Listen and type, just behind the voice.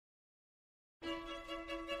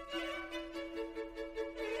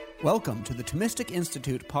Welcome to the Thomistic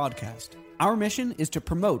Institute podcast. Our mission is to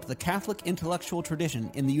promote the Catholic intellectual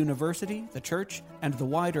tradition in the university, the church, and the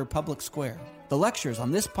wider public square. The lectures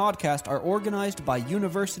on this podcast are organized by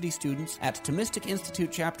university students at Thomistic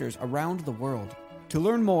Institute chapters around the world. To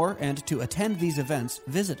learn more and to attend these events,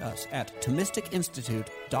 visit us at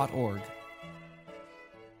ThomisticInstitute.org.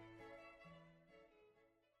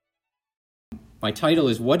 My title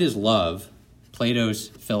is What is Love? Plato's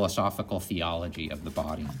Philosophical Theology of the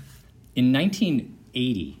Body. In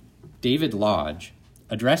 1980, David Lodge,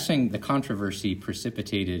 addressing the controversy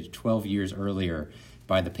precipitated 12 years earlier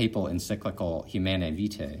by the papal encyclical Humanae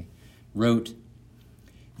Vitae, wrote,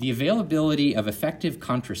 "The availability of effective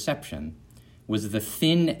contraception was the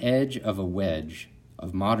thin edge of a wedge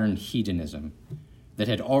of modern hedonism that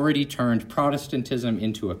had already turned Protestantism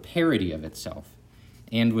into a parody of itself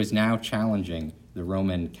and was now challenging the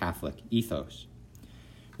Roman Catholic ethos.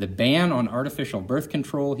 The ban on artificial birth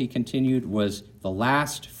control," he continued, "was the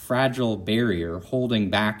last fragile barrier holding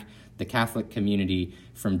back the Catholic community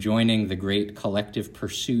from joining the great collective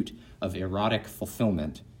pursuit of erotic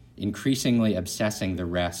fulfillment, increasingly obsessing the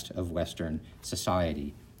rest of Western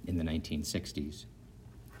society in the 1960s.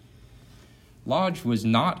 Lodge was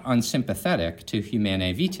not unsympathetic to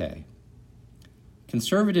Humanae Vitae.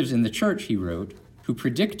 Conservatives in the church, he wrote, who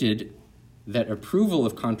predicted that approval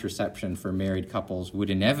of contraception for married couples would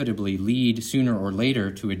inevitably lead sooner or later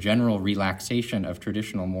to a general relaxation of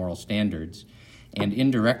traditional moral standards and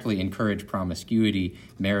indirectly encourage promiscuity,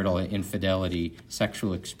 marital infidelity,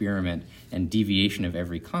 sexual experiment, and deviation of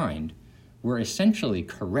every kind, were essentially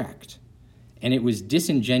correct, and it was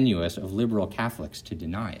disingenuous of liberal Catholics to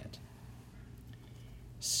deny it.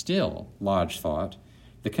 Still, Lodge thought,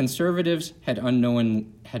 the conservatives had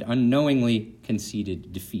unknowingly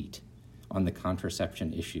conceded defeat on the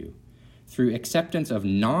contraception issue through acceptance of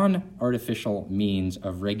non-artificial means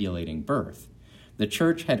of regulating birth. The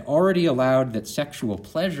church had already allowed that sexual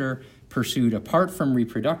pleasure pursued apart from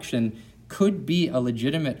reproduction could be a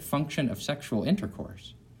legitimate function of sexual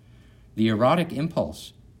intercourse. The erotic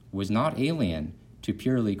impulse was not alien to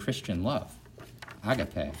purely Christian love,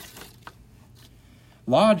 agape.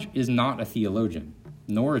 Lodge is not a theologian,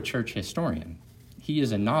 nor a church historian. He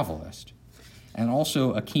is a novelist, and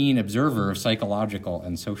also a keen observer of psychological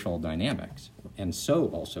and social dynamics, and so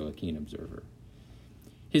also a keen observer.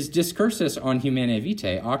 His discursus on Humanae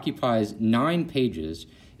Vitae occupies 9 pages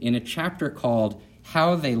in a chapter called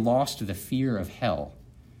How They Lost the Fear of Hell,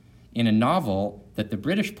 in a novel that the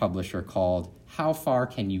British publisher called How Far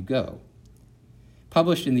Can You Go?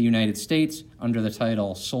 Published in the United States under the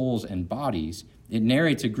title Souls and Bodies, it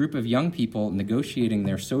narrates a group of young people negotiating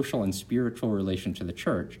their social and spiritual relation to the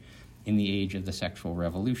church in the age of the sexual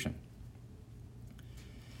revolution.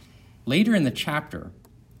 Later in the chapter,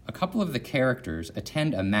 a couple of the characters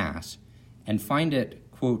attend a mass and find it,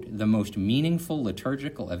 quote, the most meaningful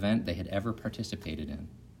liturgical event they had ever participated in.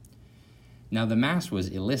 Now, the mass was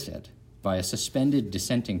illicit by a suspended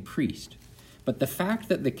dissenting priest, but the fact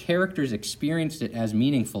that the characters experienced it as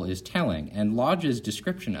meaningful is telling, and Lodge's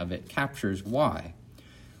description of it captures why.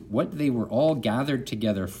 What they were all gathered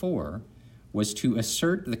together for was to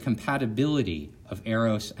assert the compatibility of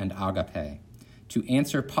Eros and agape, to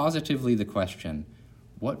answer positively the question,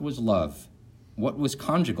 what was love? What was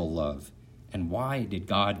conjugal love? And why did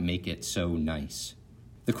God make it so nice?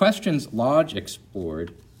 The questions Lodge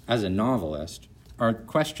explored as a novelist are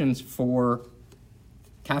questions for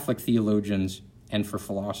Catholic theologians and for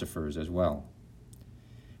philosophers as well.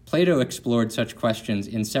 Plato explored such questions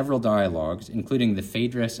in several dialogues, including the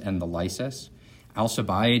Phaedrus and the Lysis,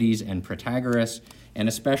 Alcibiades and Protagoras, and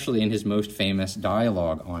especially in his most famous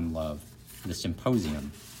dialogue on love, the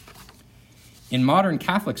Symposium. In modern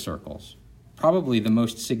Catholic circles, probably the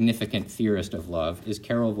most significant theorist of love is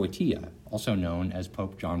Karol Wojtyła, also known as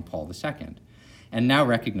Pope John Paul II, and now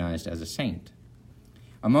recognized as a saint.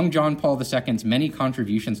 Among John Paul II's many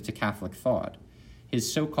contributions to Catholic thought,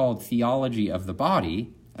 his so-called Theology of the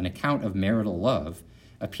Body, an account of marital love,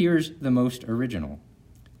 appears the most original.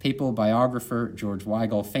 Papal biographer George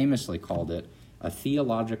Weigel famously called it a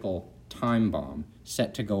theological time bomb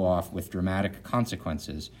set to go off with dramatic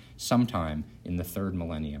consequences sometime in the 3rd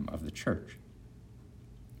millennium of the Church.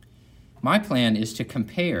 My plan is to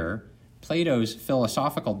compare Plato's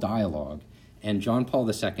philosophical dialogue and John Paul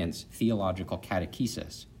II's theological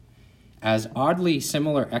catechesis as oddly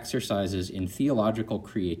similar exercises in theological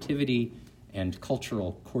creativity and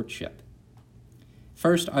cultural courtship.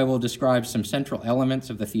 First, I will describe some central elements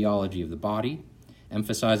of the theology of the body,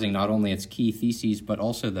 emphasizing not only its key theses, but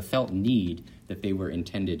also the felt need that they were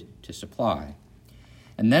intended to supply.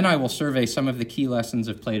 And then I will survey some of the key lessons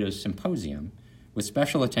of Plato's Symposium, with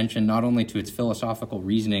special attention not only to its philosophical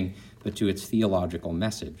reasoning, but to its theological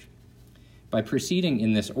message. By proceeding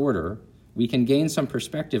in this order, we can gain some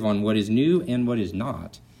perspective on what is new and what is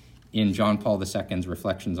not in John Paul II's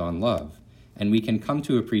Reflections on Love, and we can come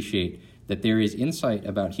to appreciate that there is insight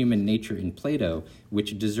about human nature in Plato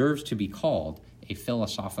which deserves to be called a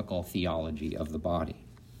philosophical theology of the body.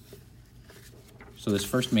 So this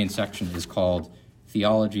first main section is called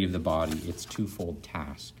Theology of the Body, its twofold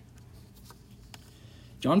task.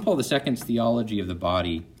 John Paul II's Theology of the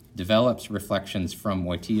Body develops reflections from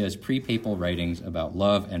Wojtyła's pre-papal writings about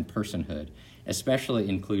love and personhood, especially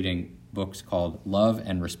including books called Love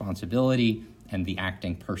and Responsibility and The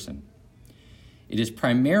Acting Person. It is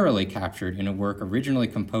primarily captured in a work originally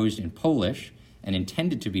composed in Polish and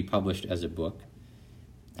intended to be published as a book.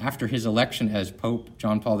 After his election as Pope,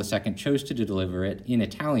 John Paul II chose to deliver it in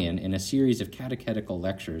Italian in a series of catechetical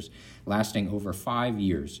lectures lasting over 5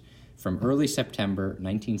 years, from early September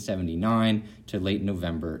 1979 to late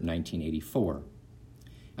November 1984.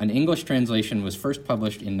 An English translation was first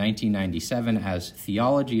published in 1997 as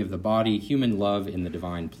Theology of the Body, Human Love in the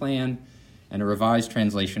Divine Plan, and a revised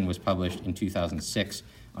translation was published in 2006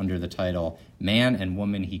 under the title Man and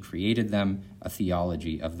Woman He Created Them, A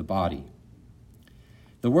Theology of the Body.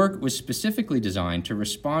 The work was specifically designed to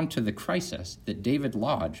respond to the crisis that David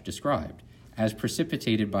Lodge described as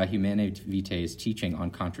precipitated by Humanae Vitae's teaching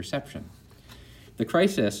on contraception. The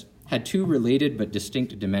crisis had two related but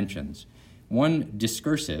distinct dimensions, one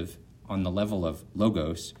discursive on the level of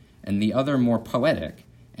logos, and the other more poetic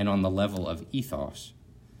and on the level of ethos.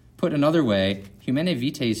 Put another way, Humanae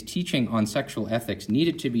Vitae's teaching on sexual ethics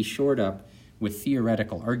needed to be shored up with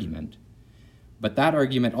theoretical argument, but that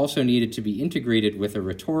argument also needed to be integrated with a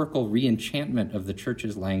rhetorical re-enchantment of the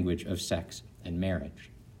Church's language of sex and marriage.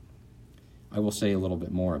 I will say a little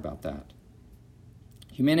bit more about that.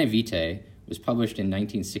 Humanae Vitae was published in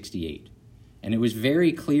 1968, and it was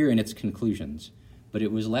very clear in its conclusions, but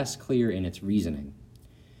it was less clear in its reasoning.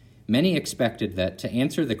 Many expected that to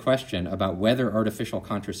answer the question about whether artificial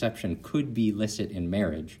contraception could be licit in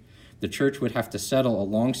marriage, the Church would have to settle a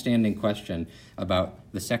long-standing question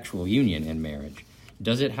about the sexual union in marriage.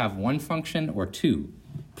 Does it have one function or two,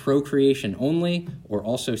 procreation only or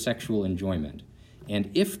also sexual enjoyment?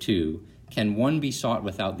 And if two, can one be sought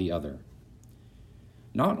without the other?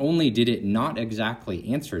 Not only did it not exactly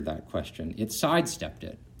answer that question, it sidestepped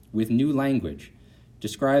it with new language,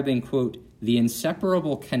 describing, quote, the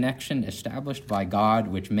inseparable connection established by God,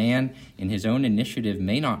 which man in his own initiative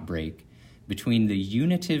may not break, between the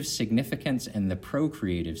unitive significance and the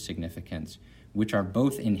procreative significance, which are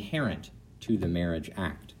both inherent to the marriage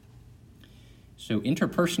act. So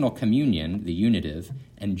interpersonal communion, the unitive,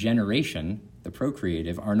 and generation, the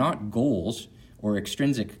procreative, are not goals or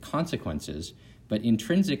extrinsic consequences, but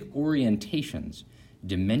intrinsic orientations,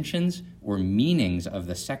 dimensions or meanings of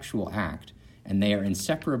the sexual act, and they are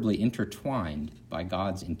inseparably intertwined by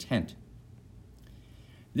God's intent.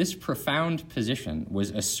 This profound position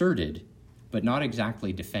was asserted, but not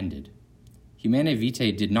exactly defended. Humanae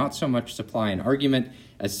Vitae did not so much supply an argument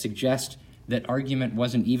as suggest that argument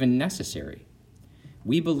wasn't even necessary.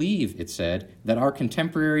 We believe, it said, that our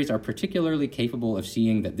contemporaries are particularly capable of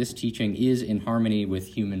seeing that this teaching is in harmony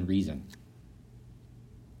with human reason.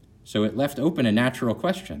 So it left open a natural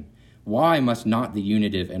question. Why must not the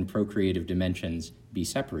unitive and procreative dimensions be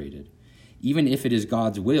separated? Even if it is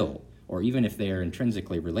God's will, or even if they are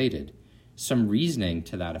intrinsically related, some reasoning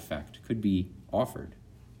to that effect could be offered.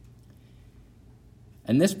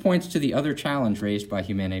 And this points to the other challenge raised by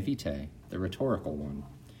Humanae Vitae, the rhetorical one.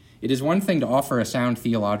 It is one thing to offer a sound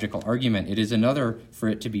theological argument. It is another for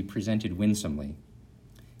it to be presented winsomely.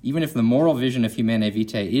 Even if the moral vision of Humanae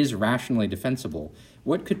Vitae is rationally defensible,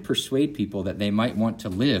 what could persuade people that they might want to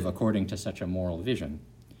live according to such a moral vision?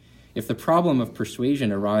 If the problem of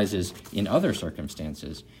persuasion arises in other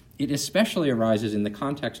circumstances, it especially arises in the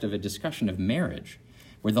context of a discussion of marriage,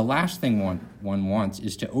 where the last thing one wants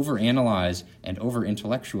is to overanalyze and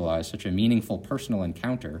over-intellectualize such a meaningful personal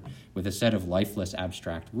encounter with a set of lifeless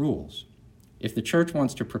abstract rules. If the Church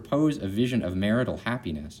wants to propose a vision of marital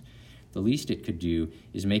happiness, the least it could do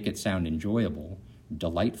is make it sound enjoyable,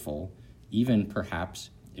 delightful, even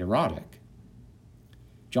perhaps erotic.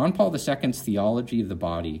 John Paul II's Theology of the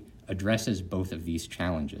Body addresses both of these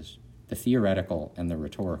challenges, the theoretical and the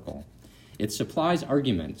rhetorical. It supplies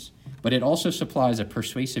arguments, but it also supplies a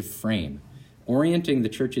persuasive frame, orienting the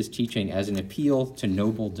Church's teaching as an appeal to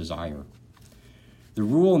noble desire. The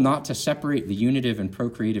rule not to separate the unitive and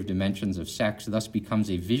procreative dimensions of sex thus becomes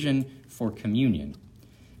a vision for communion.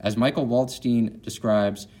 As Michael Waldstein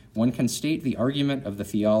describes, one can state the argument of the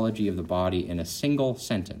theology of the body in a single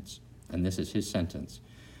sentence. and this is his sentence,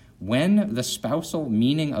 "When the spousal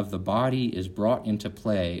meaning of the body is brought into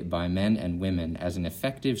play by men and women as an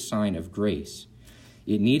effective sign of grace,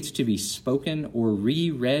 it needs to be spoken or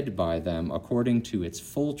reread by them according to its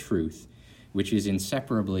full truth, which is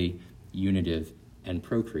inseparably unitive and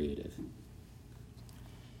procreative."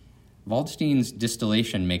 Waldstein's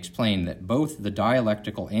distillation makes plain that both the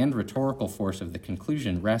dialectical and rhetorical force of the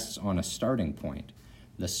conclusion rests on a starting point,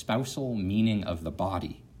 the spousal meaning of the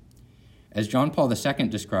body. As John Paul II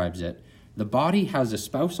describes it, the body has a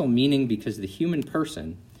spousal meaning because the human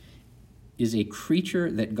person is a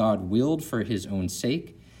creature that God willed for his own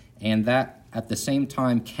sake, and that at the same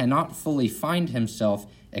time cannot fully find himself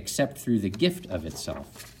except through the gift of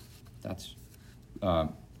itself. That's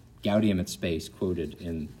Gaudium et Spes quoted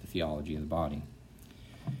in the Theology of the Body.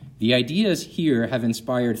 The ideas here have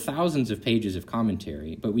inspired thousands of pages of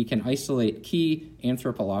commentary, but we can isolate key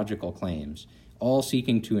anthropological claims, all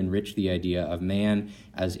seeking to enrich the idea of man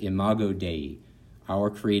as imago Dei,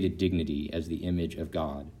 our created dignity as the image of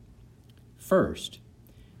God. First,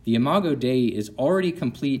 the imago Dei is already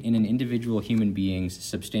complete in an individual human being's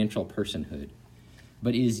substantial personhood,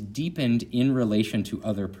 but is deepened in relation to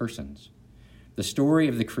other persons. The story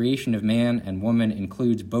of the creation of man and woman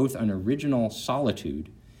includes both an original solitude,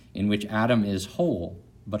 in which Adam is whole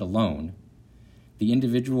but alone. The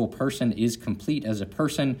individual person is complete as a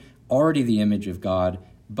person, already the image of God,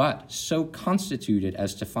 but so constituted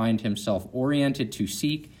as to find himself oriented to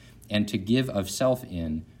seek and to give of self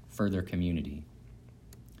in further community.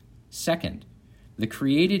 Second, the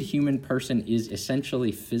created human person is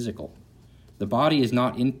essentially physical. The body is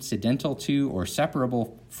not incidental to or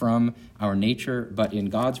separable from our nature, but in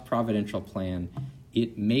God's providential plan,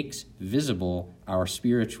 it makes visible our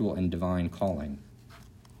spiritual and divine calling.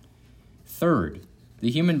 Third,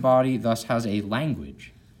 the human body thus has a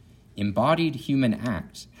language. Embodied human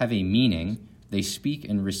acts have a meaning. They speak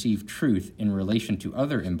and receive truth in relation to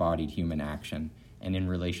other embodied human action and in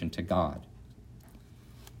relation to God.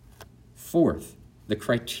 Fourth, the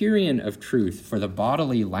criterion of truth for the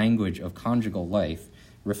bodily language of conjugal life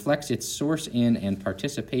reflects its source in and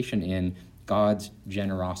participation in God's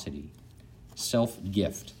generosity,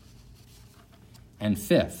 self-gift. And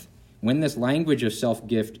fifth, when this language of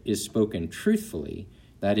self-gift is spoken truthfully,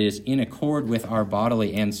 that is, in accord with our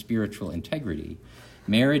bodily and spiritual integrity,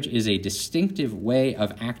 marriage is a distinctive way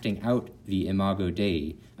of acting out the imago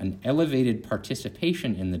Dei, an elevated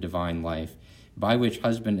participation in the divine life by which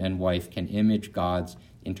husband and wife can image God's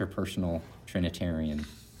interpersonal Trinitarian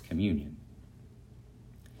communion.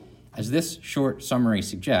 As this short summary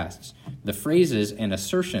suggests, the phrases and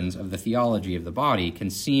assertions of the theology of the body can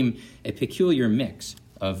seem a peculiar mix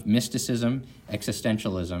of mysticism,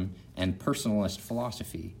 existentialism, and personalist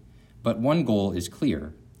philosophy. But one goal is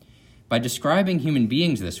clear. By describing human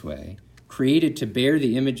beings this way, created to bear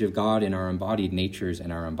the image of God in our embodied natures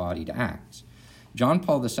and our embodied acts, John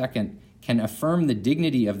Paul II can affirm the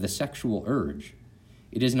dignity of the sexual urge.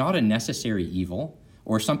 It is not a necessary evil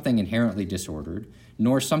or something inherently disordered,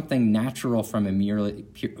 nor something natural from a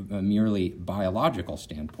merely biological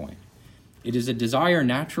standpoint. It is a desire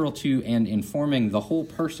natural to and informing the whole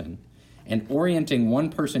person and orienting one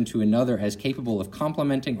person to another as capable of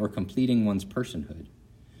complementing or completing one's personhood.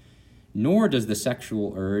 Nor does the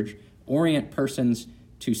sexual urge orient persons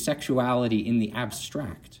to sexuality in the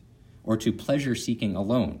abstract or to pleasure-seeking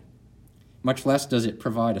alone. Much less does it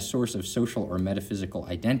provide a source of social or metaphysical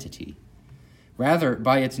identity. Rather,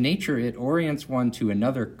 by its nature, it orients one to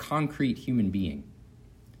another concrete human being.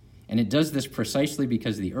 And it does this precisely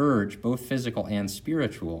because the urge, both physical and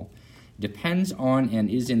spiritual, depends on and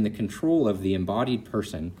is in the control of the embodied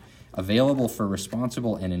person, available for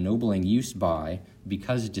responsible and ennobling use by,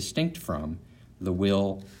 because distinct from, the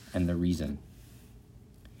will and the reason.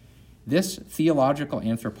 This theological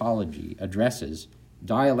anthropology addresses,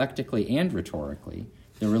 dialectically and rhetorically,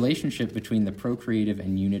 the relationship between the procreative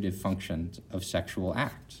and unitive functions of sexual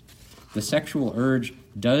acts. The sexual urge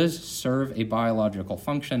does serve a biological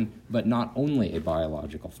function, but not only a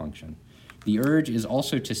biological function. The urge is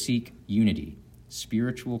also to seek unity,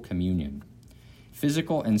 spiritual communion.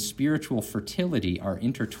 Physical and spiritual fertility are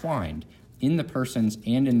intertwined in the persons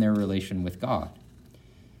and in their relation with God.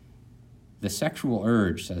 The sexual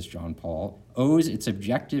urge, says John Paul, owes its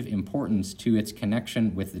objective importance to its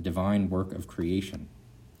connection with the divine work of creation.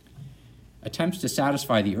 Attempts to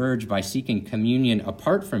satisfy the urge by seeking communion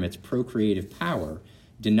apart from its procreative power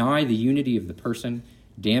deny the unity of the person,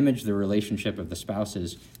 damage the relationship of the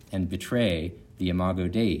spouses, and betray the imago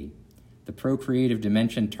Dei. The procreative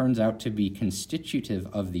dimension turns out to be constitutive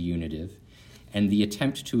of the unitive, and the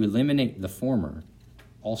attempt to eliminate the former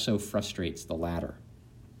also frustrates the latter.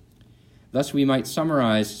 Thus, we might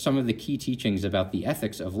summarize some of the key teachings about the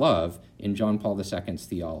ethics of love in John Paul II's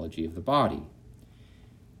Theology of the Body.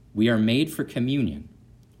 We are made for communion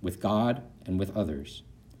with God and with others.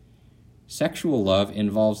 Sexual love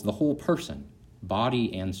involves the whole person,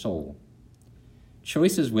 body and soul.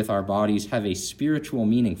 Choices with our bodies have a spiritual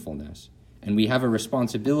meaningfulness, and we have a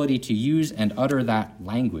responsibility to use and utter that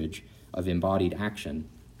language of embodied action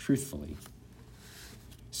truthfully.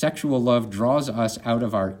 Sexual love draws us out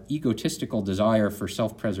of our egotistical desire for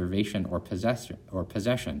self-preservation or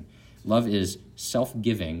possession. Love is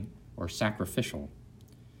self-giving or sacrificial.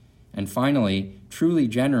 And finally, truly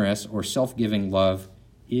generous or self-giving love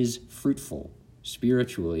is fruitful,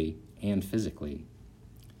 spiritually and physically.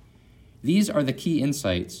 These are the key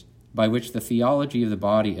insights by which the theology of the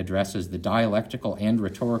body addresses the dialectical and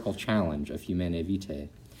rhetorical challenge of Humanae Vitae.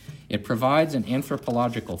 It provides an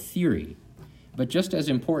anthropological theory, but just as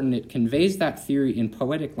important, it conveys that theory in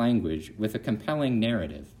poetic language with a compelling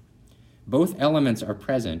narrative. Both elements are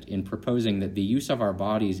present in proposing that the use of our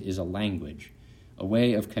bodies is a language, a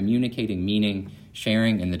way of communicating meaning,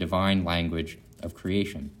 sharing in the divine language of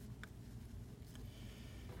creation.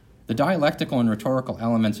 The dialectical and rhetorical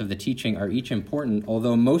elements of the teaching are each important,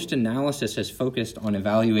 although most analysis has focused on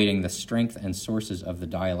evaluating the strength and sources of the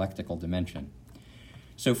dialectical dimension.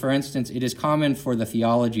 So, for instance, it is common for the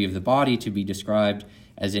theology of the body to be described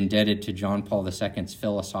as indebted to John Paul II's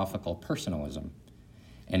philosophical personalism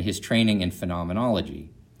and his training in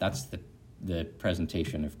phenomenology. That's the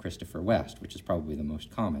presentation of Christopher West, which is probably the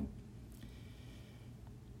most common.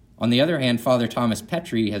 On the other hand, Father Thomas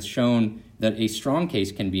Petrie has shown that a strong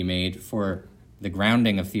case can be made for the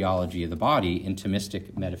grounding of theology of the body in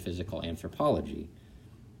Thomistic metaphysical anthropology.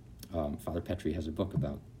 Father Petrie has a book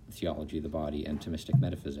about theology of the body and Thomistic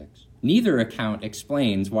metaphysics. Neither account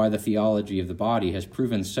explains why the theology of the body has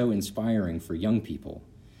proven so inspiring for young people.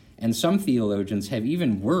 And some theologians have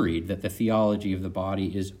even worried that the theology of the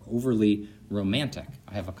body is overly romantic.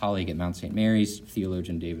 I have a colleague at Mount St. Mary's,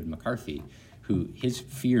 theologian David McCarthy, who his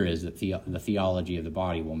fear is that the theology of the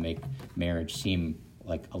body will make marriage seem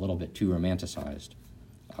like a little bit too romanticized,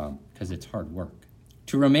 because it's hard work.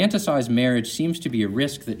 To romanticize marriage seems to be a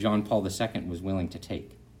risk that John Paul II was willing to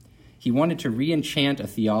take. He wanted to re-enchant a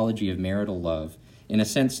theology of marital love, in a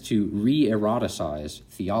sense to re-eroticize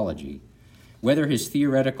theology. Whether his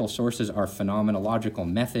theoretical sources are phenomenological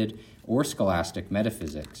method or scholastic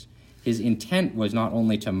metaphysics, his intent was not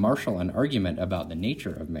only to marshal an argument about the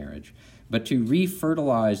nature of marriage, but to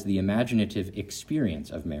re-fertilize the imaginative experience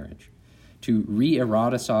of marriage, to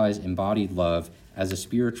re-eroticize embodied love as a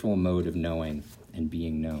spiritual mode of knowing and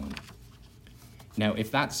being known. Now,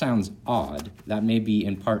 if that sounds odd, that may be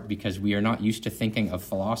in part because we are not used to thinking of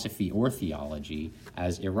philosophy or theology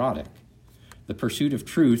as erotic. The pursuit of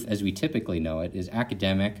truth, as we typically know it, is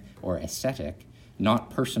academic or ascetic, not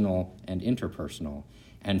personal and interpersonal.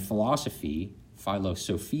 And philosophy,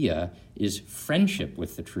 philosophia, is friendship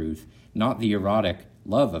with the truth, not the erotic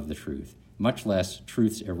love of the truth, much less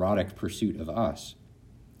truth's erotic pursuit of us.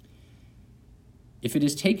 If it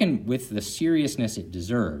is taken with the seriousness it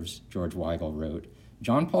deserves, George Weigel wrote,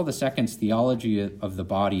 John Paul II's theology of the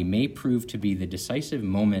body may prove to be the decisive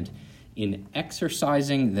moment in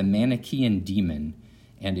exorcising the Manichaean demon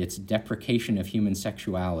and its deprecation of human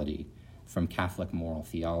sexuality from Catholic moral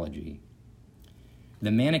theology.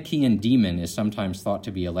 The Manichaean demon is sometimes thought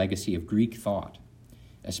to be a legacy of Greek thought,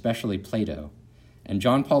 especially Plato, and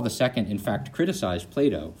John Paul II, in fact, criticized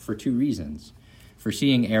Plato for two reasons: for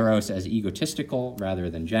seeing Eros as egotistical rather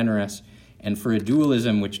than generous, and for a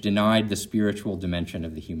dualism which denied the spiritual dimension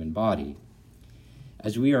of the human body.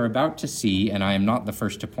 As we are about to see, and I am not the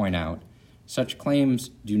first to point out, such claims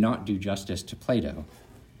do not do justice to Plato.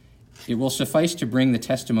 It will suffice to bring the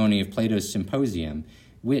testimony of Plato's Symposium,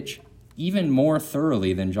 which, even more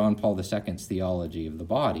thoroughly than John Paul II's theology of the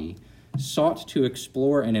body, sought to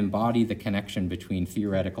explore and embody the connection between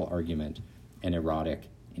theoretical argument and erotic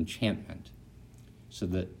enchantment. So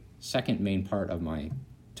the second main part of my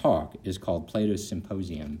talk is called Plato's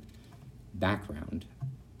Symposium, Background.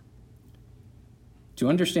 To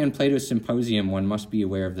understand Plato's Symposium, one must be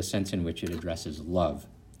aware of the sense in which it addresses love.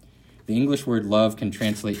 The English word love can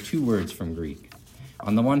translate two words from Greek.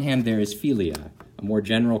 On the one hand, there is philia, a more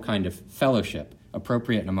general kind of fellowship,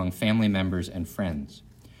 appropriate among family members and friends.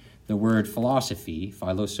 The word philosophy,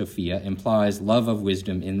 philosophia, implies love of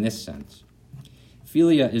wisdom in this sense.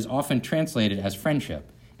 Philia is often translated as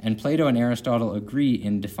friendship, and Plato and Aristotle agree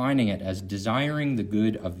in defining it as desiring the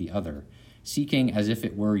good of the other, seeking as if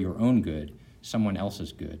it were your own good, someone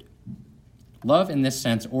else's good. Love in this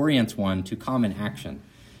sense orients one to common action,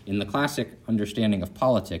 In the classic understanding of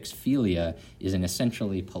politics, philia is an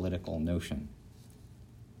essentially political notion.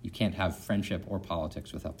 You can't have friendship or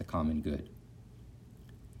politics without the common good.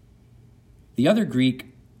 The other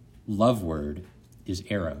Greek love word is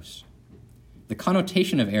eros. The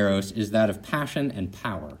connotation of eros is that of passion and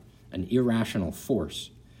power, an irrational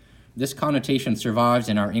force. This connotation survives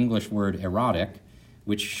in our English word erotic,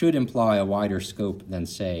 which should imply a wider scope than,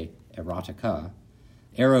 say, erotica.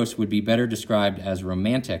 Eros would be better described as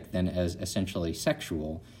romantic than as essentially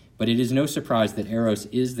sexual, but it is no surprise that eros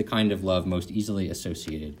is the kind of love most easily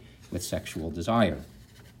associated with sexual desire.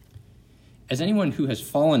 As anyone who has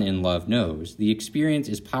fallen in love knows, the experience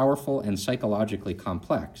is powerful and psychologically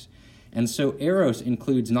complex, and so eros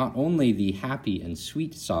includes not only the happy and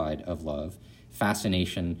sweet side of love,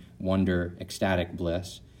 fascination, wonder, ecstatic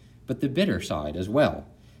bliss, but the bitter side as well.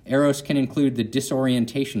 Eros can include the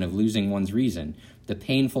disorientation of losing one's reason, the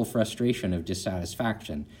painful frustration of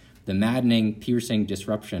dissatisfaction, the maddening, piercing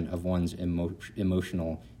disruption of one's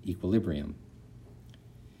emotional equilibrium.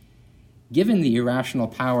 Given the irrational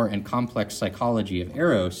power and complex psychology of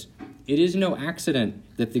Eros, it is no accident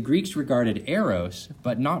that the Greeks regarded Eros,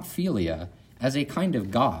 but not philia, as a kind of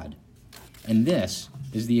god. And this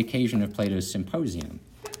is the occasion of Plato's Symposium,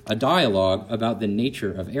 a dialogue about the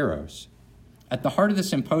nature of Eros. At the heart of the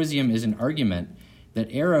Symposium is an argument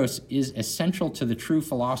that Eros is essential to the true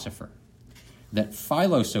philosopher, that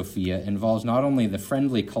philosophia involves not only the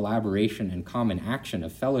friendly collaboration and common action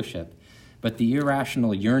of fellowship, but the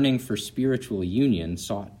irrational yearning for spiritual union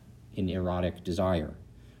sought in erotic desire.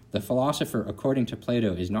 The philosopher, according to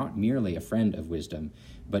Plato, is not merely a friend of wisdom,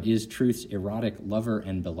 but is truth's erotic lover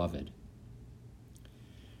and beloved.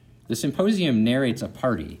 The Symposium narrates a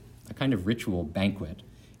party, a kind of ritual banquet,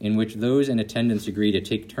 in which those in attendance agree to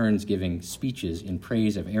take turns giving speeches in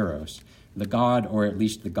praise of Eros, the god, or at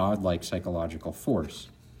least the godlike psychological force.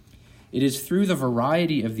 It is through the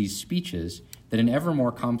variety of these speeches that an ever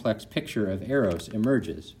more complex picture of Eros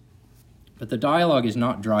emerges. But the dialogue is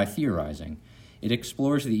not dry theorizing. It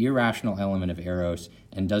explores the irrational element of Eros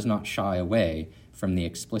and does not shy away from the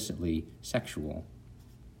explicitly sexual.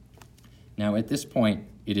 Now, at this point,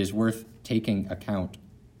 it is worth taking account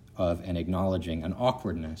of and acknowledging an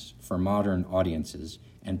awkwardness for modern audiences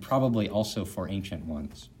and probably also for ancient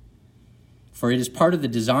ones. For it is part of the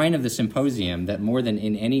design of the Symposium that more than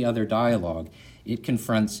in any other dialogue, it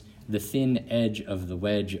confronts the thin edge of the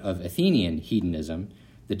wedge of Athenian hedonism,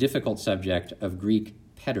 the difficult subject of Greek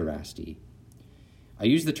pederasty. I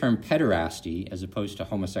use the term pederasty as opposed to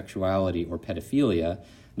homosexuality or pedophilia,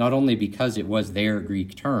 not only because it was their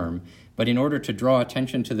Greek term, but in order to draw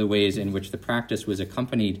attention to the ways in which the practice was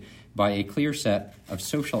accompanied by a clear set of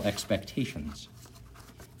social expectations.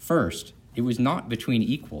 First, it was not between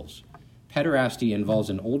equals. Pederasty involves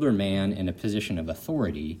an older man in a position of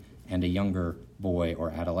authority and a younger boy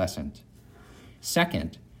or adolescent.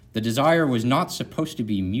 Second, the desire was not supposed to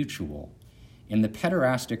be mutual. In the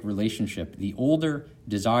pederastic relationship, the older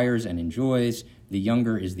desires and enjoys, the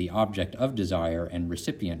younger is the object of desire and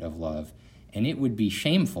recipient of love, and it would be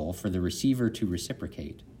shameful for the receiver to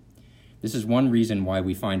reciprocate. This is one reason why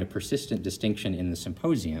we find a persistent distinction in the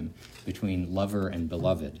Symposium between lover and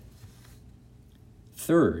beloved.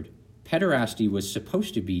 Third, pederasty was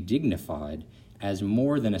supposed to be dignified as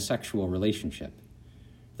more than a sexual relationship.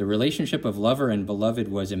 The relationship of lover and beloved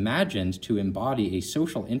was imagined to embody a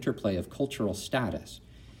social interplay of cultural status.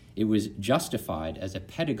 It was justified as a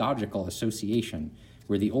pedagogical association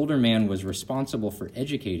where the older man was responsible for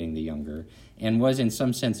educating the younger and was in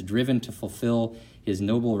some sense driven to fulfill his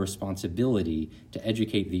noble responsibility to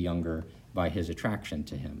educate the younger by his attraction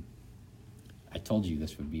to him. I told you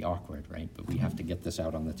this would be awkward, right? But we have to get this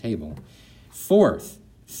out on the table. Fourth,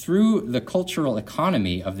 through the cultural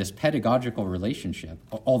economy of this pedagogical relationship,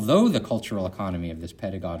 although the cultural economy of this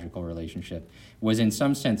pedagogical relationship was in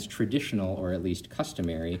some sense traditional or at least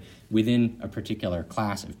customary within a particular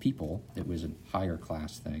class of people, it was a higher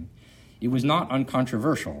class thing, it was not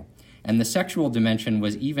uncontroversial, and the sexual dimension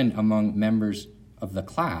was even among members of the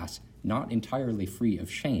class not entirely free of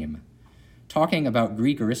shame. Talking about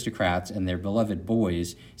Greek aristocrats and their beloved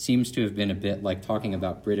boys seems to have been a bit like talking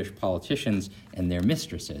about British politicians and their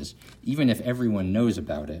mistresses. Even if everyone knows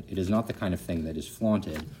about it, it is not the kind of thing that is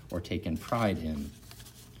flaunted or taken pride in.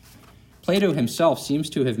 Plato himself seems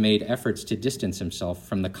to have made efforts to distance himself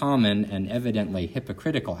from the common and evidently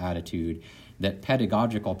hypocritical attitude that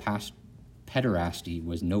pedagogical pederasty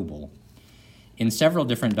was noble. In several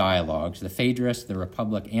different dialogues, the Phaedrus, the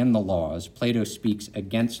Republic, and the Laws, Plato speaks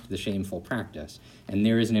against the shameful practice, and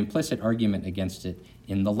there is an implicit argument against it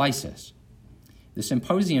in the Lysis. The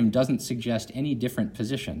Symposium doesn't suggest any different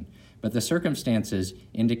position, but the circumstances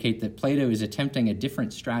indicate that Plato is attempting a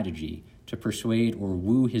different strategy to persuade or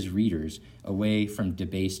woo his readers away from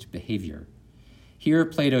debased behavior. Here,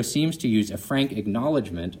 Plato seems to use a frank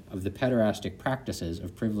acknowledgement of the pederastic practices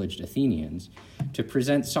of privileged Athenians to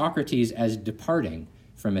present Socrates as departing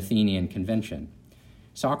from Athenian convention.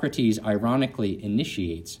 Socrates ironically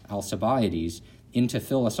initiates Alcibiades into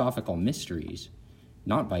philosophical mysteries,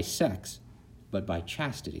 not by sex, but by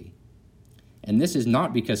chastity. And this is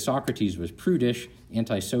not because Socrates was prudish,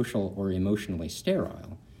 antisocial, or emotionally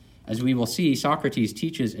sterile. As we will see, Socrates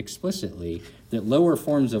teaches explicitly that lower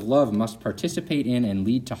forms of love must participate in and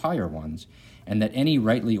lead to higher ones, and that any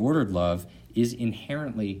rightly ordered love is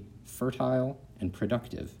inherently fertile and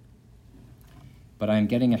productive. But I am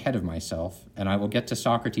getting ahead of myself, and I will get to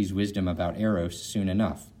Socrates' wisdom about Eros soon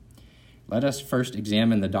enough. Let us first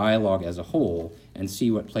examine the dialogue as a whole and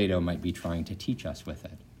see what Plato might be trying to teach us with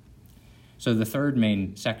it. So the third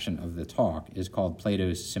main section of the talk is called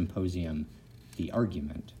Plato's Symposium, the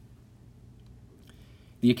Argument.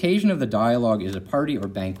 The occasion of the dialogue is a party or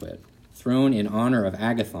banquet thrown in honor of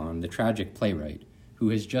Agathon, the tragic playwright, who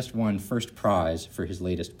has just won first prize for his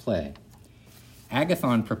latest play.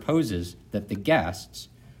 Agathon proposes that the guests,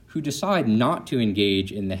 who decide not to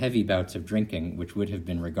engage in the heavy bouts of drinking which would have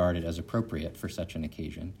been regarded as appropriate for such an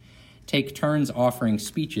occasion, take turns offering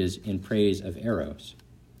speeches in praise of Eros.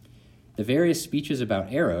 The various speeches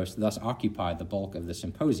about Eros thus occupy the bulk of the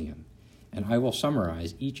symposium, and I will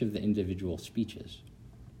summarize each of the individual speeches.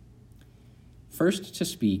 First to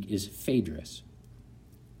speak is Phaedrus.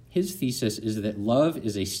 His thesis is that love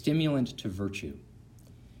is a stimulant to virtue.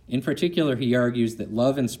 In particular, he argues that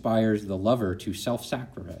love inspires the lover to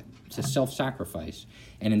self-sacrifice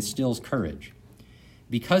and instills courage.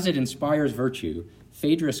 Because it inspires virtue,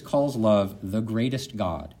 Phaedrus calls love the greatest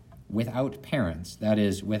god, without parents, that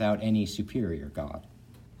is, without any superior god.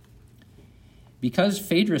 Because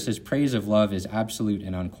Phaedrus's praise of love is absolute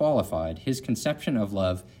and unqualified, his conception of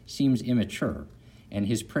love seems immature, and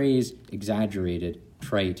his praise exaggerated,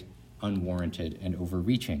 trite, unwarranted, and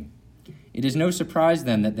overreaching. It is no surprise,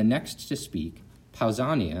 then, that the next to speak,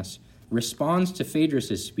 Pausanias, responds to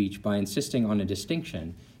Phaedrus's speech by insisting on a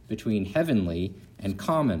distinction between heavenly and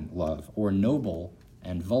common love, or noble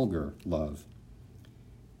and vulgar love.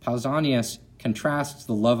 Pausanias contrasts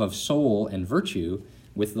the love of soul and virtue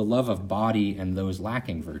with the love of body and those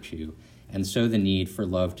lacking virtue, and so the need for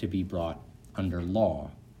love to be brought under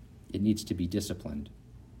law. It needs to be disciplined.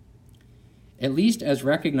 At least as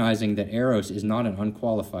recognizing that Eros is not an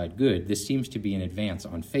unqualified good, this seems to be an advance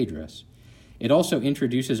on Phaedrus. It also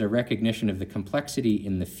introduces a recognition of the complexity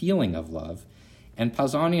in the feeling of love, and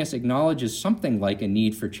Pausanias acknowledges something like a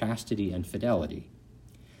need for chastity and fidelity.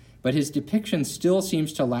 But his depiction still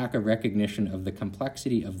seems to lack a recognition of the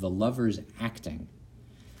complexity of the lover's acting.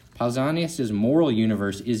 Pausanias' moral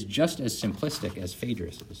universe is just as simplistic as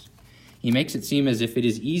Phaedrus's. He makes it seem as if it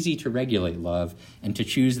is easy to regulate love and to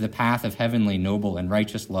choose the path of heavenly, noble, and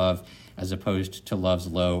righteous love as opposed to love's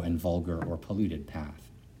low and vulgar or polluted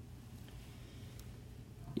path.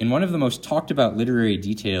 In one of the most talked about literary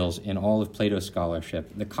details in all of Plato's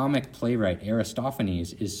scholarship, the comic playwright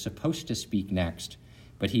Aristophanes is supposed to speak next,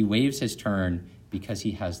 but he waives his turn because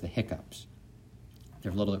he has the hiccups.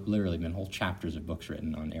 There have literally been whole chapters of books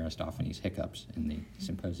written on Aristophanes' hiccups in the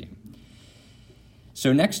symposium.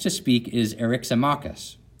 So next to speak is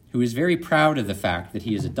Eryximachus, who is very proud of the fact that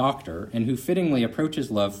he is a doctor and who fittingly approaches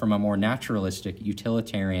love from a more naturalistic,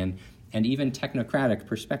 utilitarian, and even technocratic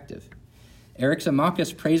perspective.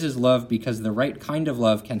 Eryximachus praises love because the right kind of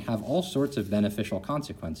love can have all sorts of beneficial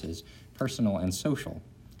consequences, personal and social.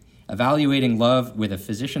 Evaluating love with a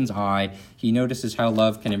physician's eye, he notices how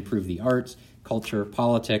love can improve the arts, culture,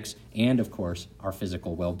 politics, and, of course, our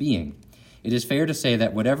physical well-being. It is fair to say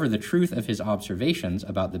that whatever the truth of his observations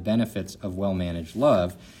about the benefits of well-managed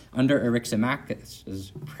love, under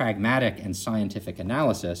Eryximachus' pragmatic and scientific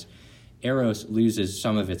analysis, Eros loses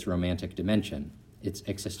some of its romantic dimension, its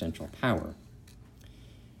existential power.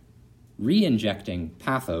 Re-injecting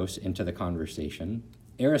pathos into the conversation,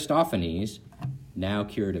 Aristophanes, now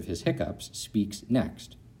cured of his hiccups, speaks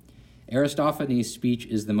next. Aristophanes' speech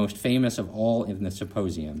is the most famous of all in the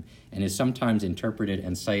symposium and is sometimes interpreted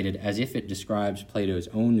and cited as if it describes Plato's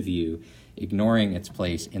own view, ignoring its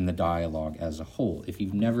place in the dialogue as a whole. If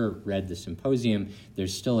you've never read the symposium,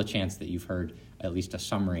 there's still a chance that you've heard at least a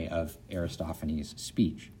summary of Aristophanes'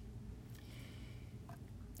 speech.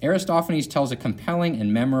 Aristophanes tells a compelling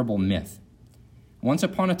and memorable myth. Once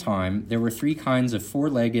upon a time, there were 3 kinds of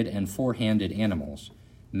 4-legged and 4-handed animals: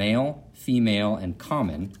 male, female, and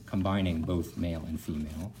common, combining both male and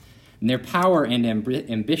female, and their power and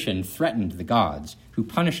ambition threatened the gods, who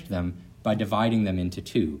punished them by dividing them into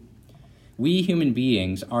two. We human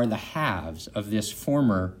beings are the halves of this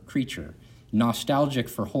former creature, nostalgic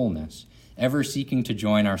for wholeness, ever seeking to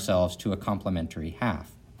join ourselves to a complementary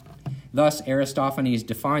half. Thus, Aristophanes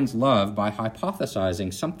defines love by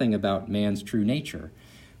hypothesizing something about man's true nature.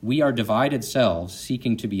 We are divided selves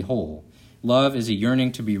seeking to be whole. Love is a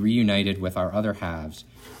yearning to be reunited with our other halves,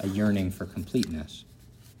 a yearning for completeness.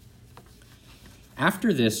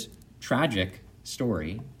 After this tragic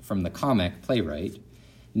story from the comic playwright,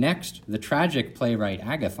 next, the tragic playwright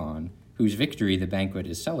Agathon, whose victory the banquet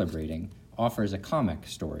is celebrating, offers a comic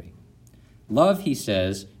story. Love, he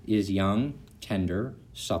says, is young, tender,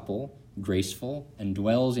 supple, graceful, and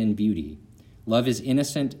dwells in beauty. Love is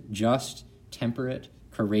innocent, just, temperate,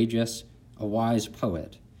 courageous, a wise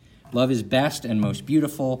poet. Love is best and most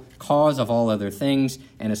beautiful, cause of all other things,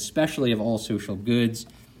 and especially of all social goods.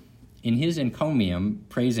 In his encomium,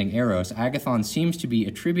 praising Eros, Agathon seems to be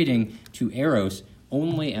attributing to Eros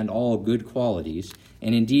only and all good qualities,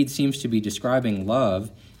 and indeed seems to be describing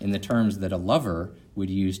love in the terms that a lover would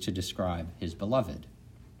use to describe his beloved.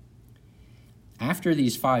 After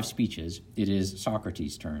these 5 speeches, it is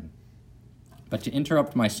Socrates' turn. But to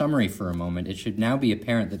interrupt my summary for a moment, it should now be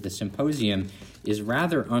apparent that the symposium is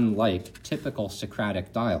rather unlike typical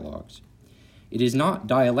Socratic dialogues. It is not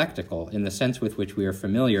dialectical in the sense with which we are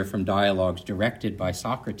familiar from dialogues directed by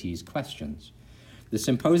Socrates' questions. The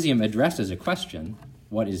symposium addresses a question,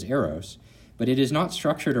 what is Eros, but it is not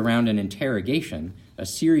structured around an interrogation, a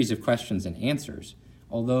series of questions and answers,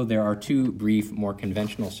 although there are 2 brief, more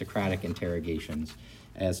conventional Socratic interrogations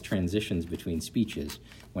as transitions between speeches,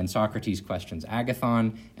 when Socrates questions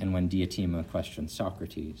Agathon and when Diotima questions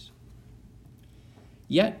Socrates.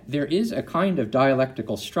 Yet there is a kind of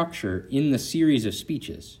dialectical structure in the series of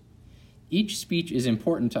speeches. Each speech is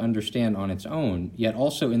important to understand on its own, yet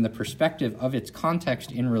also in the perspective of its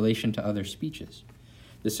context in relation to other speeches.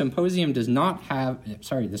 The symposium does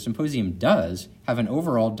have an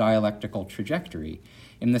overall dialectical trajectory,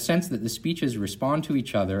 in the sense that the speeches respond to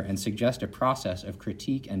each other and suggest a process of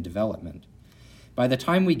critique and development. By the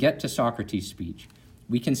time we get to Socrates' speech,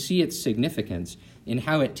 we can see its significance in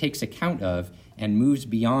how it takes account of and moves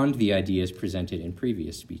beyond the ideas presented in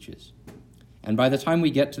previous speeches. And by the time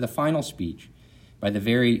we get to the final speech, by the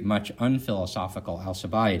very much unphilosophical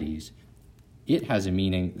Alcibiades, it has a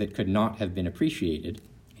meaning that could not have been appreciated,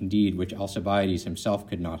 indeed, which Alcibiades himself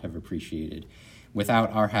could not have appreciated,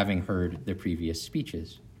 without our having heard the previous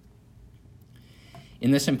speeches.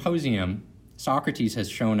 In the symposium, Socrates has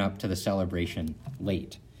shown up to the celebration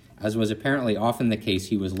late. As was apparently often the case,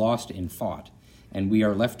 he was lost in thought, and we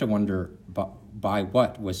are left to wonder by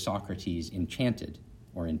what was Socrates enchanted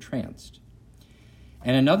or entranced.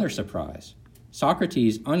 And another surprise,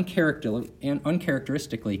 Socrates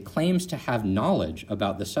uncharacteristically claims to have knowledge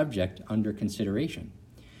about the subject under consideration.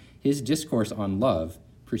 His discourse on love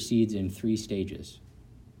proceeds in 3 stages.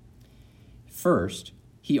 First,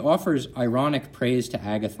 he offers ironic praise to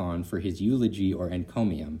Agathon for his eulogy or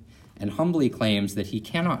encomium, and humbly claims that he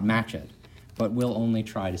cannot match it, but will only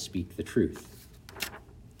try to speak the truth.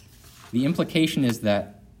 The implication is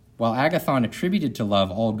that while Agathon attributed to love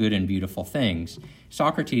all good and beautiful things,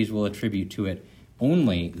 Socrates will attribute to it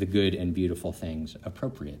only the good and beautiful things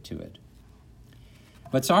appropriate to it.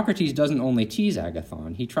 But Socrates doesn't only tease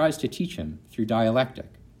Agathon, he tries to teach him through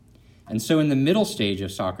dialectic. And so in the middle stage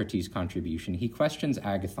of Socrates' contribution, he questions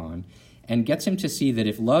Agathon and gets him to see that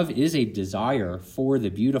if love is a desire for the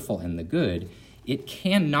beautiful and the good, it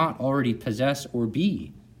cannot already possess or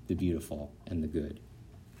be the beautiful and the good.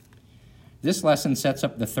 This lesson sets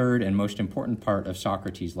up the third and most important part of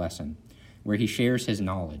Socrates' lesson, where he shares his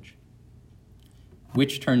knowledge,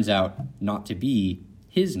 which turns out not to be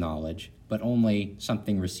his knowledge, but only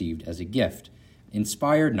something received as a gift,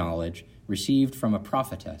 inspired knowledge received from a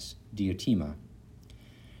prophetess, Diotima.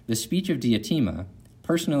 The speech of Diotima,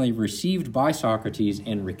 personally received by Socrates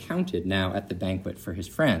and recounted now at the banquet for his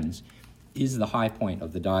friends, is the high point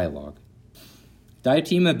of the dialogue.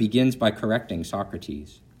 Diotima begins by correcting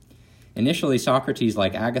Socrates. Initially, Socrates,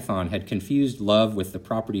 like Agathon, had confused love with the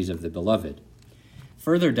properties of the beloved.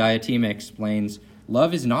 Further, Diotima explains,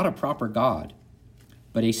 love is not a proper God,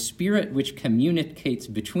 but a spirit which communicates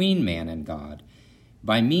between man and God.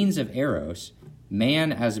 By means of Eros,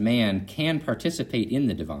 man as man can participate in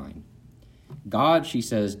the divine. God, she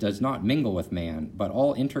says, does not mingle with man, but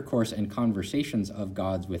all intercourse and conversations of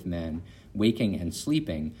gods with men, waking and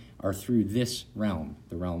sleeping, are through this realm,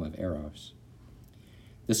 the realm of Eros.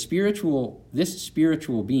 This spiritual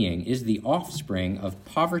being is the offspring of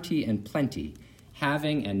poverty and plenty,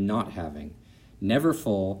 having and not having, never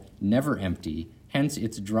full, never empty, hence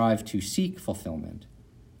its drive to seek fulfillment.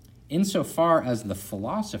 Insofar as the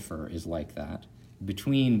philosopher is like that,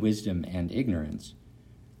 between wisdom and ignorance,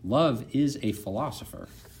 love is a philosopher.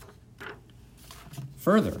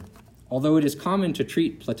 Further, although it is common to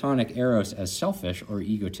treat Platonic Eros as selfish or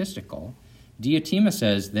egotistical, Diotima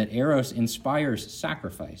says that Eros inspires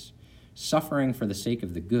sacrifice, suffering for the sake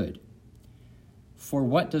of the good. For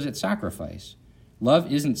what does it sacrifice?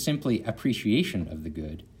 Love isn't simply appreciation of the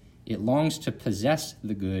good. It longs to possess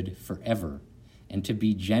the good forever and to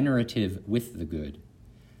be generative with the good.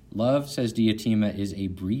 Love, says Diotima, is a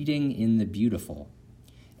breeding in the beautiful.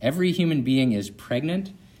 Every human being is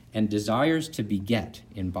pregnant and desires to beget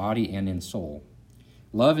in body and in soul.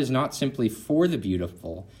 Love is not simply for the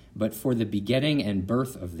beautiful, but for the begetting and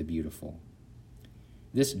birth of the beautiful.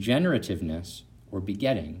 This generativeness, or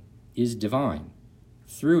begetting, is divine.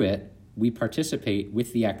 Through it, we participate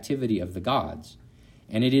with the activity of the gods,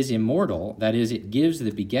 and it is immortal, that is, it gives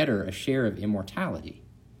the begetter a share of immortality.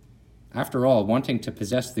 After all, wanting to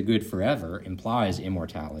possess the good forever implies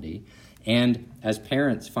immortality, and as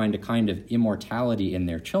parents find a kind of immortality in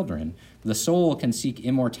their children, the soul can seek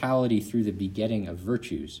immortality through the begetting of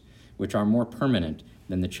virtues, which are more permanent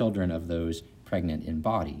than the children of those pregnant in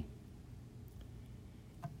body.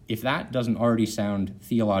 If that doesn't already sound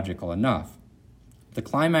theological enough, the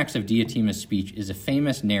climax of Diotima's speech is a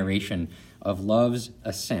famous narration of love's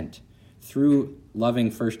ascent through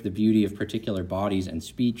loving first the beauty of particular bodies and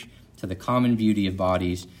speech, to the common beauty of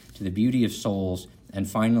bodies, to the beauty of souls, and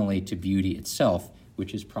finally to beauty itself,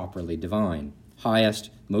 which is properly divine, highest,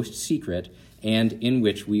 most secret, and in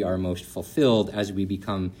which we are most fulfilled as we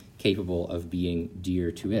become capable of being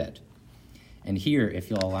dear to it. And here, if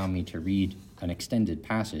you'll allow me to read an extended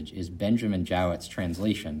passage, is Benjamin Jowett's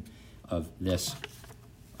translation of this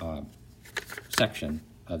section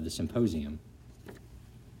of the symposium.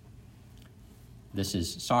 This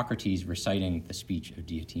is Socrates reciting the speech of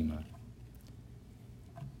Diotima.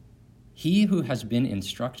 He who has been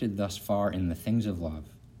instructed thus far in the things of love,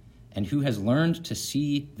 and who has learned to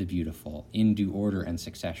see the beautiful in due order and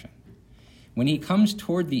succession, when he comes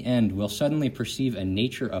toward the end, will suddenly perceive a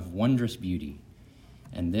nature of wondrous beauty.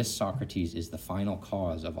 And this, Socrates, is the final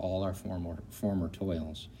cause of all our former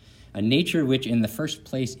toils. A nature which in the first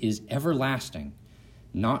place is everlasting,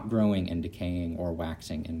 not growing and decaying or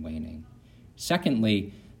waxing and waning.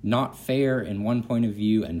 Secondly, not fair in one point of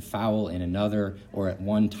view and foul in another, or at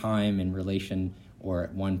one time in relation, or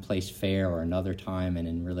at one place fair, or another time and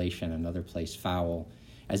in relation another place foul,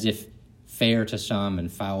 as if fair to some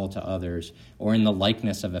and foul to others, or in the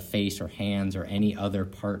likeness of a face or hands or any other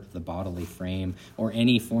part of the bodily frame, or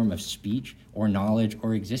any form of speech or knowledge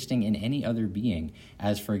or existing in any other being,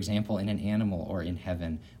 as for example in an animal or in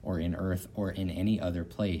heaven or in earth or in any other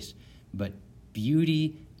place, but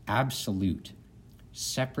beauty absolute,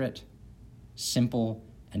 separate, simple,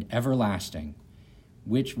 and everlasting,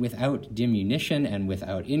 which without diminution and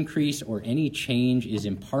without increase or any change is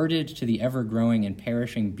imparted to the ever-growing and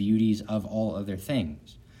perishing beauties of all other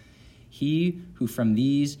things. He who from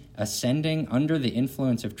these, ascending under the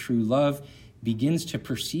influence of true love, begins to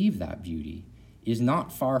perceive that beauty, is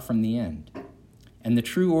not far from the end. And the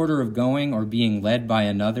true order of going or being led by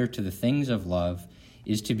another to the things of love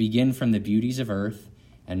is to begin from the beauties of earth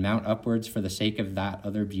and mount upwards for the sake of that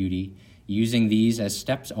other beauty, using these as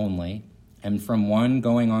steps only, and from one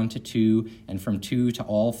going on to two, and from two to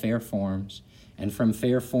all fair forms, and from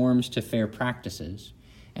fair forms to fair practices,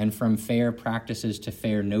 and from fair practices to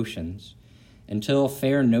fair notions, until from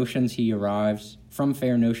fair notions he arrives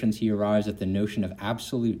at the notion of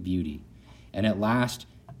absolute beauty, and at last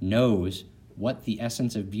knows what the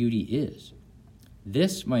essence of beauty is.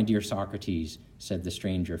 This, my dear Socrates, said the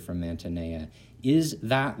stranger from Mantinea, is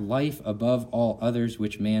that life above all others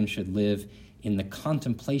which man should live, in the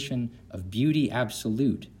contemplation of beauty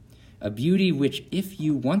absolute, a beauty which, if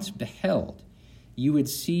you once beheld, you would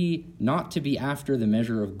see not to be after the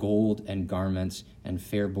measure of gold and garments and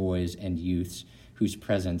fair boys and youths, whose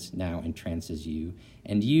presence now entrances you,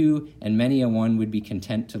 and you and many a one would be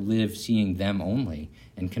content to live seeing them only,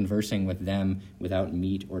 and conversing with them without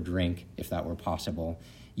meat or drink, if that were possible.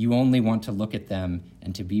 You only want to look at them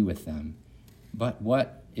and to be with them. But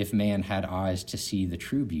what if man had eyes to see the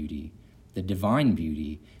true beauty, the divine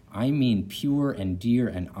beauty, I mean pure and dear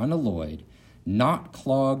and unalloyed, not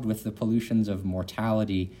clogged with the pollutions of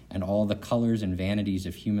mortality and all the colors and vanities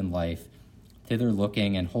of human life, thither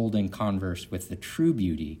looking and holding converse with the true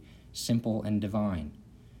beauty, simple and divine?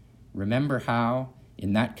 Remember how,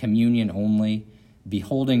 in that communion only,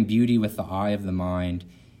 beholding beauty with the eye of the mind,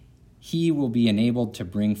 he will be enabled to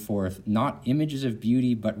bring forth not images of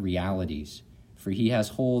beauty but realities, for he has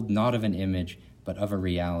hold not of an image, but of a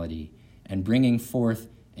reality, and bringing forth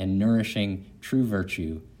and nourishing true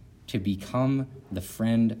virtue, to become the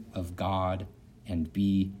friend of God and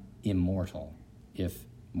be immortal, if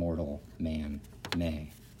mortal man may.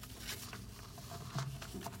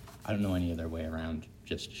 I don't know any other way around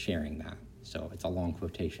just sharing that, so it's a long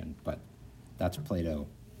quotation, but that's Plato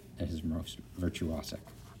at his most virtuosic.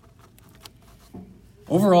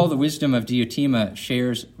 Overall, the wisdom of Diotima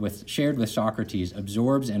shared with Socrates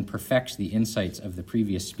absorbs and perfects the insights of the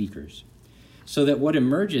previous speakers, so that what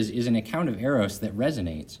emerges is an account of Eros that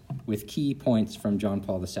resonates with key points from John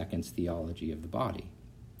Paul II's theology of the body.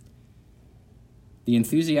 The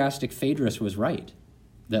enthusiastic Phaedrus was right,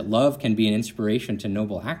 that love can be an inspiration to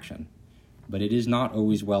noble action, but it is not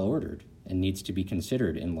always well ordered and needs to be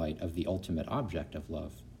considered in light of the ultimate object of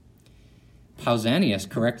love. Pausanias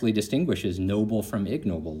correctly distinguishes noble from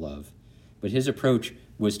ignoble love, but his approach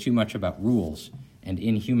was too much about rules and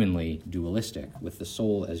inhumanly dualistic, with the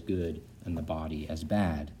soul as good and the body as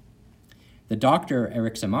bad. The doctor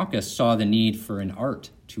Eryximachus saw the need for an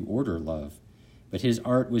art to order love, but his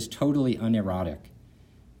art was totally unerotic,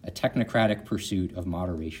 a technocratic pursuit of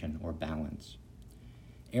moderation or balance.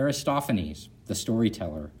 Aristophanes, the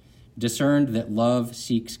storyteller, discerned that love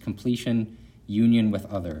seeks completion, union with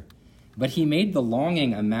other, but he made the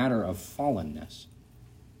longing a matter of fallenness,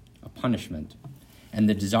 a punishment, and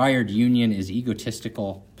the desired union is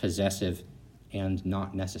egotistical, possessive, and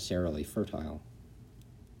not necessarily fertile.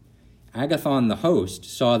 Agathon the host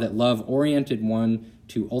saw that love oriented one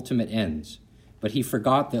to ultimate ends, but he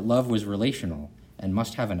forgot that love was relational and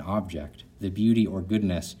must have an object, the beauty or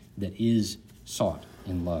goodness that is sought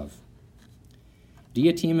in love.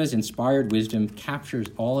 Diotima's inspired wisdom captures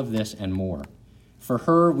all of this and more. For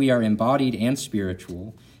her, we are embodied and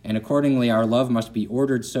spiritual, and accordingly our love must be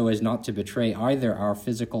ordered so as not to betray either our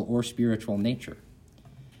physical or spiritual nature.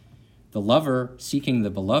 The lover seeking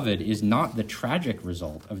the beloved is not the tragic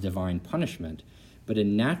result of divine punishment, but a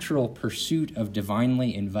natural pursuit of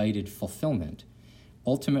divinely invited fulfillment,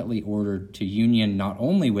 ultimately ordered to union not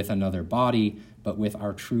only with another body, but with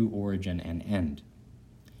our true origin and end.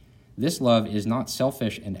 This love is not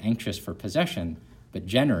selfish and anxious for possession, but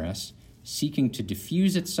generous, seeking to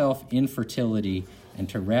diffuse itself in fertility and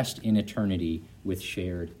to rest in eternity with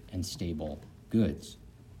shared and stable goods.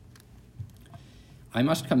 I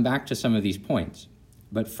must come back to some of these points,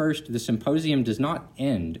 but first, the symposium does not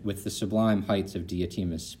end with the sublime heights of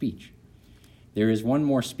Diotima's speech. There is one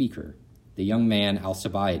more speaker, the young man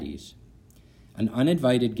Alcibiades. An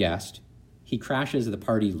uninvited guest, he crashes the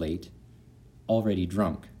party late, already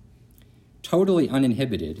drunk. Totally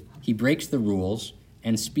uninhibited, he breaks the rules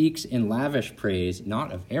and speaks in lavish praise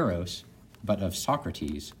not of Eros, but of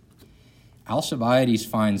Socrates. Alcibiades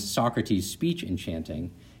finds Socrates' speech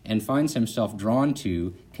enchanting and finds himself drawn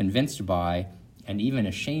to, convinced by, and even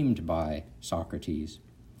ashamed by Socrates.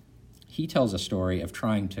 He tells a story of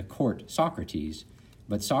trying to court Socrates,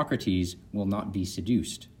 but Socrates will not be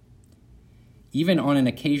seduced. Even on an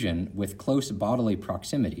occasion with close bodily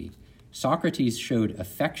proximity, Socrates showed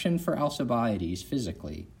affection for Alcibiades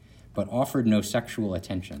physically, but offered no sexual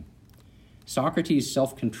attention. Socrates'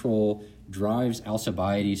 self-control drives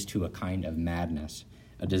Alcibiades to a kind of madness,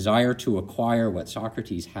 a desire to acquire what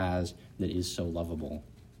Socrates has that is so lovable.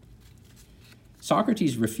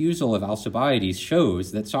 Socrates' refusal of Alcibiades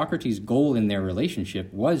shows that Socrates' goal in their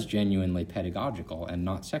relationship was genuinely pedagogical and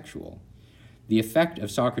not sexual. The effect of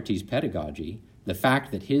Socrates' pedagogy, the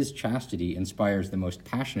fact that his chastity inspires the most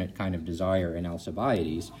passionate kind of desire in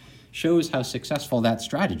Alcibiades, shows how successful that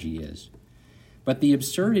strategy is. But the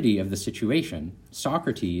absurdity of the situation,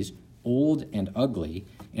 Socrates, old and ugly,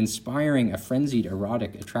 inspiring a frenzied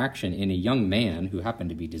erotic attraction in a young man who happened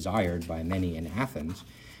to be desired by many in Athens,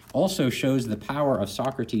 also shows the power of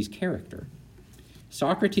Socrates' character.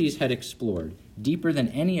 Socrates had explored, deeper than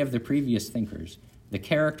any of the previous thinkers, the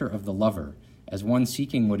character of the lover as one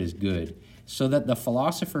seeking what is good, so that the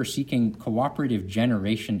philosopher seeking cooperative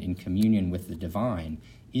generation in communion with the divine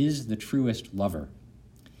is the truest lover.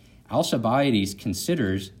 Alcibiades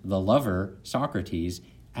considers the lover, Socrates,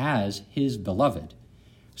 as his beloved.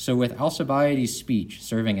 So with Alcibiades' speech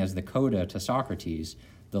serving as the coda to Socrates,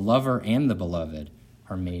 the lover and the beloved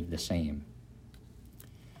are made the same.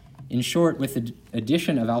 In short, with the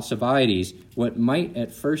addition of Alcibiades, what might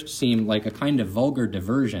at first seem like a kind of vulgar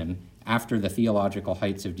diversion after the theological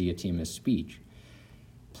heights of Diotima's speech,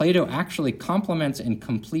 Plato actually complements and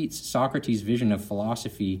completes Socrates' vision of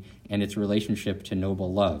philosophy and its relationship to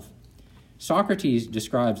noble love. Socrates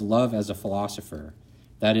describes love as a philosopher.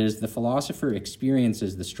 That is, the philosopher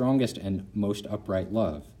experiences the strongest and most upright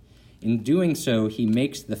love. In doing so, he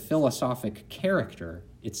makes the philosophic character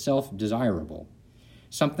itself desirable,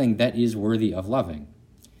 something that is worthy of loving.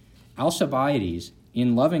 Alcibiades,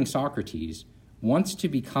 in loving Socrates, wants to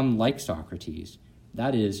become like Socrates.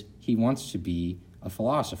 That is, he wants to be a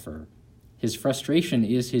philosopher. His frustration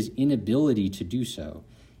is his inability to do so,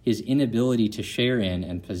 his inability to share in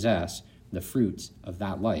and possess the fruits of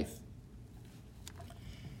that life.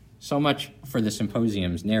 So much for the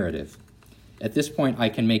symposium's narrative. At this point, I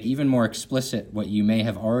can make even more explicit what you may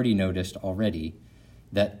have already noticed already,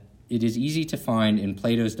 that it is easy to find in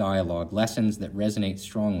Plato's dialogue lessons that resonate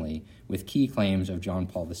strongly with key claims of John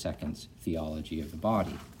Paul II's theology of the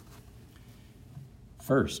body.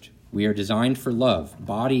 First, we are designed for love,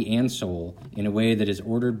 body and soul, in a way that is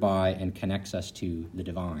ordered by and connects us to the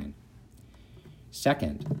divine.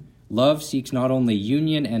 Second, love seeks not only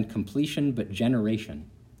union and completion, but generation.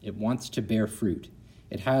 It wants to bear fruit.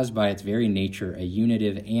 It has, by its very nature, a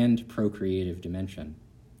unitive and procreative dimension.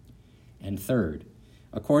 And third,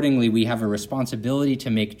 accordingly, we have a responsibility to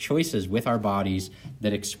make choices with our bodies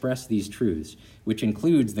that express these truths, which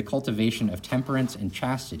includes the cultivation of temperance and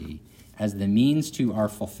chastity as the means to our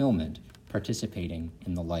fulfillment, participating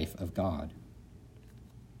in the life of God.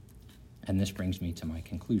 And this brings me to my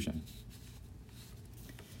conclusion.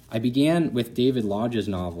 I began with David Lodge's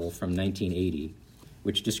novel from 1980,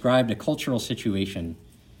 which described a cultural situation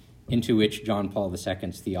into which John Paul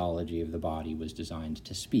II's theology of the body was designed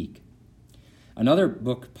to speak. Another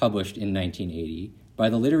book published in 1980 by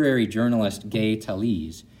the literary journalist Gay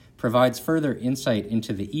Talese provides further insight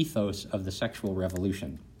into the ethos of the sexual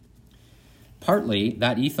revolution. Partly,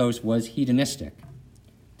 that ethos was hedonistic.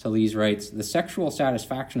 Talese writes, "The sexual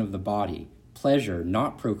satisfaction of the body, pleasure,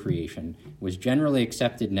 not procreation, was generally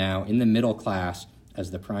accepted now in the middle class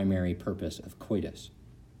as the primary purpose of coitus."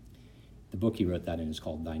 The book he wrote that in is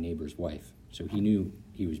called Thy Neighbor's Wife, so he knew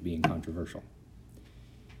he was being controversial.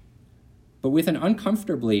 But with an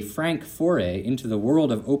uncomfortably frank foray into the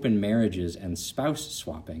world of open marriages and spouse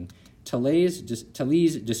swapping,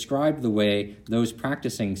 Talese described the way those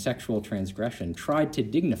practicing sexual transgression tried to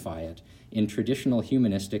dignify it in traditional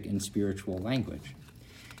humanistic and spiritual language.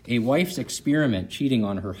 A wife's experiment cheating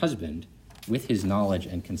on her husband, with his knowledge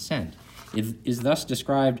and consent, is thus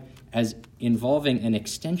described as involving an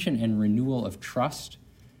extension and renewal of trust,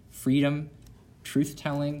 freedom,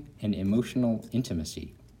 truth-telling, and emotional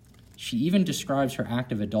intimacy. She even describes her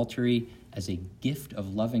act of adultery as a gift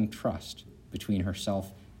of loving trust between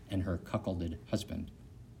herself and her cuckolded husband.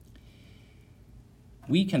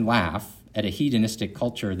 We can laugh at a hedonistic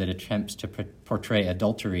culture that attempts to portray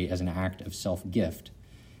adultery as an act of self-gift,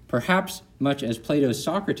 perhaps much as Plato's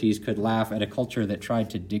Socrates could laugh at a culture that tried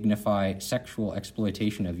to dignify sexual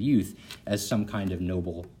exploitation of youth as some kind of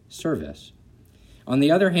noble service. On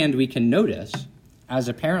the other hand, we can notice, as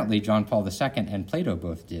apparently John Paul II and Plato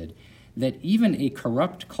both did, that even a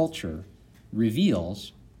corrupt culture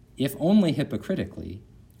reveals, if only hypocritically,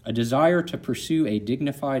 a desire to pursue a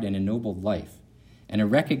dignified and ennobled life, and a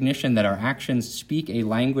recognition that our actions speak a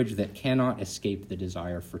language that cannot escape the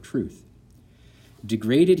desire for truth.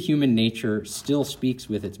 Degraded human nature still speaks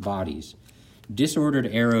with its bodies. Disordered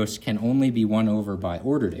Eros can only be won over by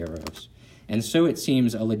ordered Eros, and so it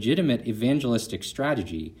seems a legitimate evangelistic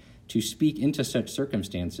strategy to speak into such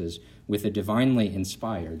circumstances with a divinely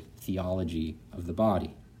inspired theology of the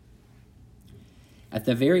body. At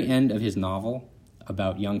the very end of his novel,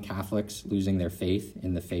 about young Catholics losing their faith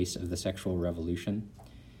in the face of the sexual revolution,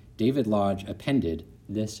 David Lodge appended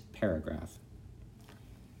this paragraph.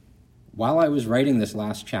 "While I was writing this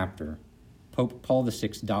last chapter, Pope Paul VI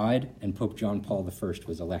died and Pope John Paul I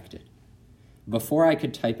was elected. Before I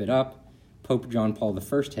could type it up, Pope John Paul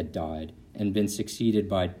I had died and been succeeded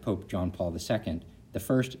by Pope John Paul II, the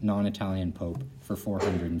first non-Italian pope for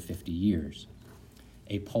 450 years.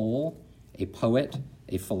 A Pole, a poet,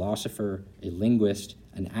 a philosopher, a linguist,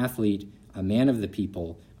 an athlete, a man of the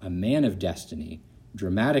people, a man of destiny,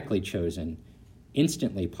 dramatically chosen,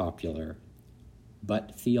 instantly popular,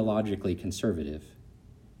 but theologically conservative.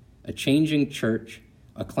 A changing church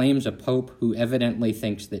acclaims a pope who evidently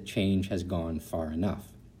thinks that change has gone far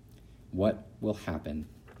enough. What will happen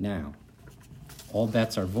now? All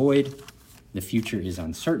bets are void, the future is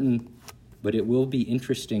uncertain, but it will be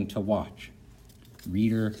interesting to watch.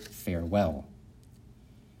 Reader, farewell."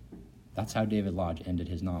 That's how David Lodge ended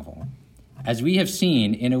his novel. As we have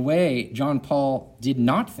seen, in a way, John Paul did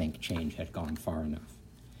not think change had gone far enough.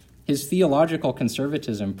 His theological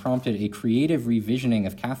conservatism prompted a creative revisioning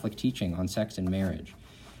of Catholic teaching on sex and marriage,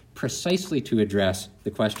 precisely to address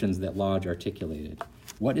the questions that Lodge articulated.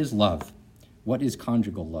 What is love? What is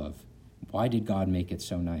conjugal love? Why did God make it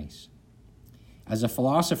so nice? As a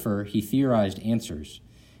philosopher, he theorized answers,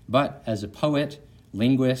 but as a poet,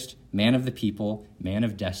 linguist, man of the people, man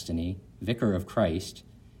of destiny, vicar of Christ,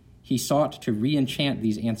 he sought to re-enchant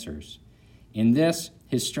these answers. In this,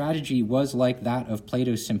 his strategy was like that of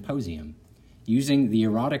Plato's Symposium, using the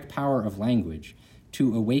erotic power of language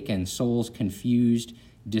to awaken souls confused,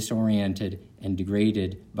 disoriented, and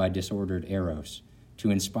degraded by disordered Eros,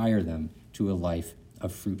 to inspire them to a life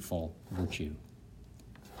of fruitful virtue.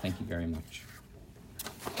 Thank you very much.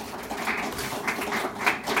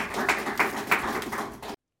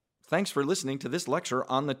 Thanks for listening to this lecture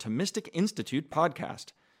on the Thomistic Institute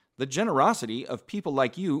podcast. The generosity of people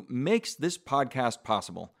like you makes this podcast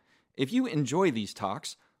possible. If you enjoy these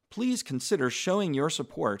talks, please consider showing your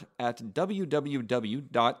support at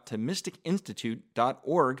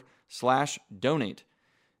www.thomisticinstitute.org/donate.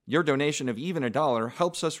 Your donation of even $1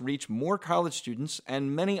 helps us reach more college students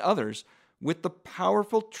and many others with the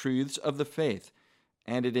powerful truths of the faith,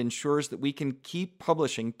 and it ensures that we can keep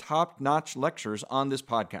publishing top-notch lectures on this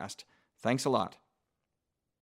podcast. Thanks a lot.